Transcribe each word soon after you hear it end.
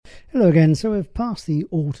Hello again. So we've passed the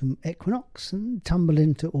autumn equinox and tumbled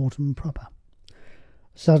into autumn proper.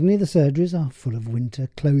 Suddenly the surgeries are full of winter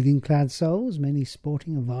clothing-clad souls, many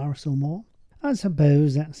sporting a virus or more. I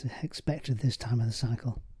suppose that's expected this time of the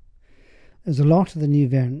cycle. There's a lot of the new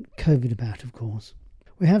variant COVID about, of course.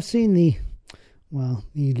 We have seen the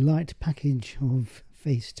light package of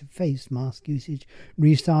face-to-face mask usage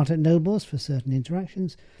restart at Nobles for certain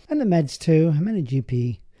interactions, and the meds too, and many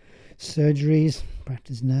GP surgeries,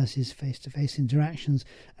 practice nurses, face-to-face interactions,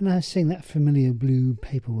 and now seeing that familiar blue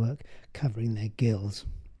paperwork covering their gills.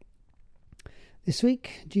 This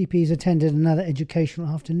week, GPs attended another educational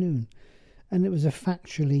afternoon, and it was a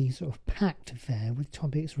factually sort of packed affair with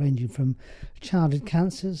topics ranging from childhood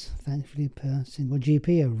cancers, thankfully per single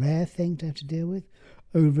GP, a rare thing to have to deal with,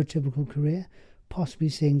 over a typical career, possibly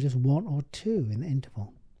seeing just one or two in the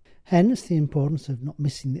interval. Hence the importance of not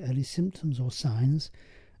missing the early symptoms or signs,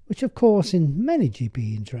 which of course in many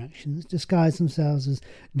GP interactions disguise themselves as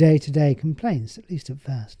day-to-day complaints, at least at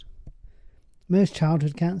first. Most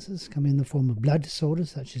childhood cancers come in the form of blood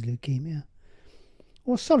disorders such as leukemia,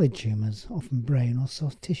 or solid tumours, often brain or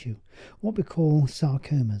soft tissue, what we call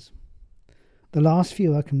sarcomas. The last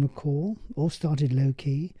few I can recall all started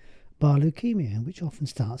low-key, bar leukemia, which often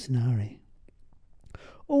starts in a hurry.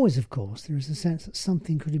 Always, of course, there is a sense that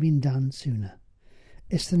something could have been done sooner.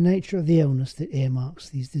 It's the nature of the illness that earmarks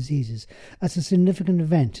these diseases as a significant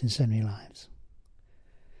event in so many lives.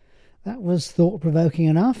 That was thought-provoking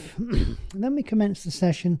enough. And then we commenced the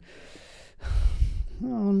session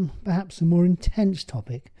on perhaps a more intense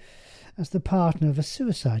topic, as the partner of a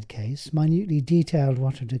suicide case minutely detailed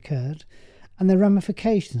what had occurred and the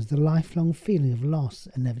ramifications, the lifelong feeling of loss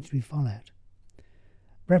that inevitably followed.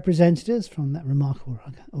 Representatives from that remarkable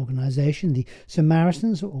organisation, the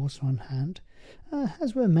Samaritans, were also on hand,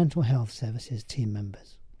 as were mental health services team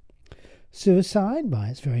members. Suicide, by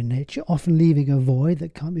its very nature, often leaving a void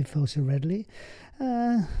that can't be filled so readily,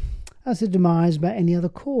 as a demise by any other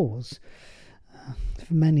cause,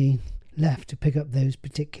 for many left to pick up those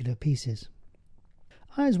particular pieces.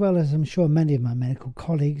 I, as well as I'm sure many of my medical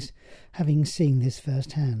colleagues, having seen this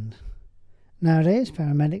firsthand. Nowadays,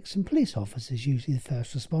 paramedics and police officers, usually the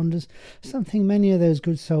first responders, something many of those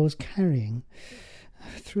good souls carrying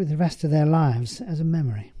through the rest of their lives as a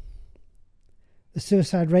memory. The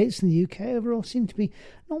suicide rates in the UK overall seem to be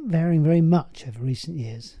not varying very much over recent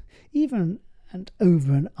years. Even and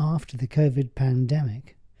over and after the COVID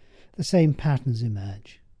pandemic, the same patterns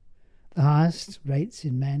emerge. The highest rates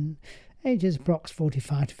in men, ages approx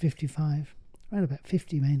 45 to 55, around about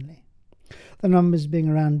 50 mainly. The numbers being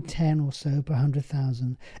around 10 or so per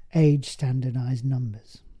 100,000 age-standardised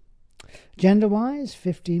numbers. Gender-wise,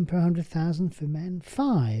 15 per 100,000 for men,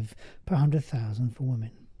 5 per 100,000 for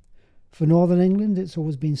women. For Northern England, it's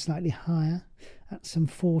always been slightly higher, at some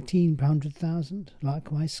 14 per 100,000,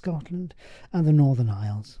 likewise Scotland and the Northern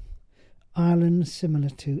Isles. Ireland similar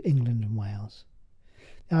to England and Wales.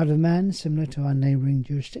 The Isle of Man similar to our neighbouring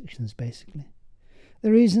jurisdictions, basically.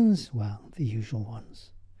 The reasons, well, the usual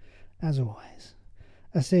ones. As always,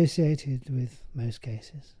 associated with most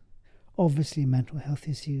cases. Obviously mental health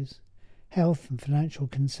issues, health and financial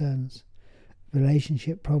concerns,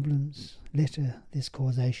 relationship problems litter this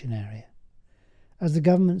causation area. As the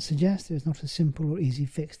government suggests, there is not a simple or easy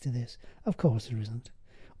fix to this. Of course there isn't.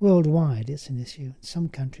 Worldwide it's an issue, in some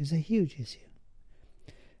countries a huge issue.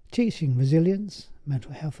 Teaching resilience,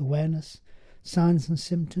 mental health awareness, signs and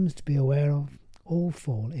symptoms to be aware of, all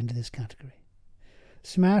fall into this category.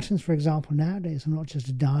 Samaritans, for example, nowadays are not just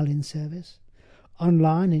a dial-in service.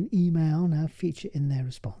 Online and email now feature in their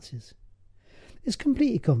responses. It's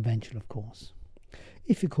completely conventional, of course.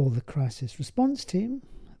 If you call the crisis response team,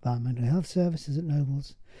 environmental health services at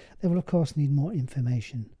Nobles, they will of course need more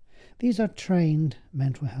information. These are trained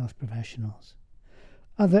mental health professionals.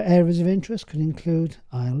 Other areas of interest could include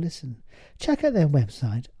I'll Listen. Check out their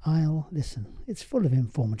website, I'll Listen. It's full of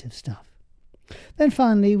informative stuff. Then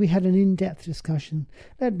finally, we had an in-depth discussion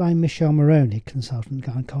led by Michelle Moroney, consultant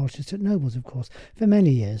gynecologist at Nobles, of course, for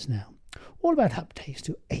many years now, all about updates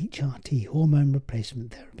to HRT, hormone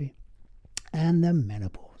replacement therapy, and the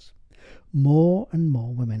menopause. More and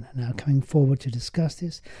more women are now coming forward to discuss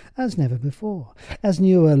this as never before, as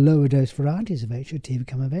newer lower-dose varieties of HRT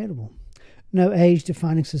become available. No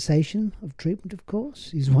age-defining cessation of treatment, of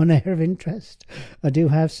course, is one area of interest. I do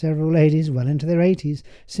have several ladies well into their 80s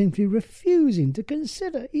simply refusing to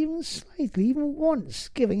consider even slightly, even once,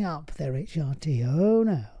 giving up their HRT. Oh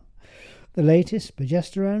no. The latest,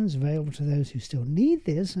 progesterone, is available to those who still need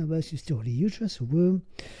this and those who still have a uterus or womb.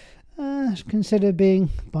 consider being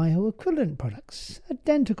bioequivalent products,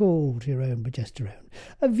 identical to your own progesterone,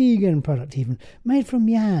 a vegan product even, made from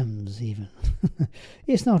yams even.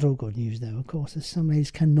 It's not all good news though, of course, as some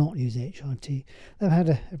ladies cannot use HRT. They've had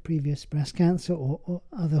a previous breast cancer or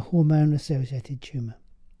other hormone-associated tumour.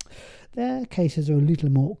 Their cases are a little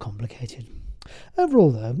more complicated.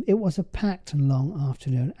 Overall though, it was a packed and long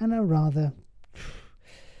afternoon and a rather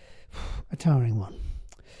a tiring one.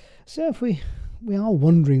 So if we are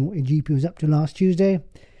wondering what your GP was up to last Tuesday,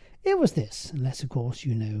 it was this, unless of course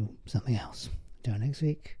you know something else. Until next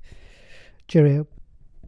week, cheerio.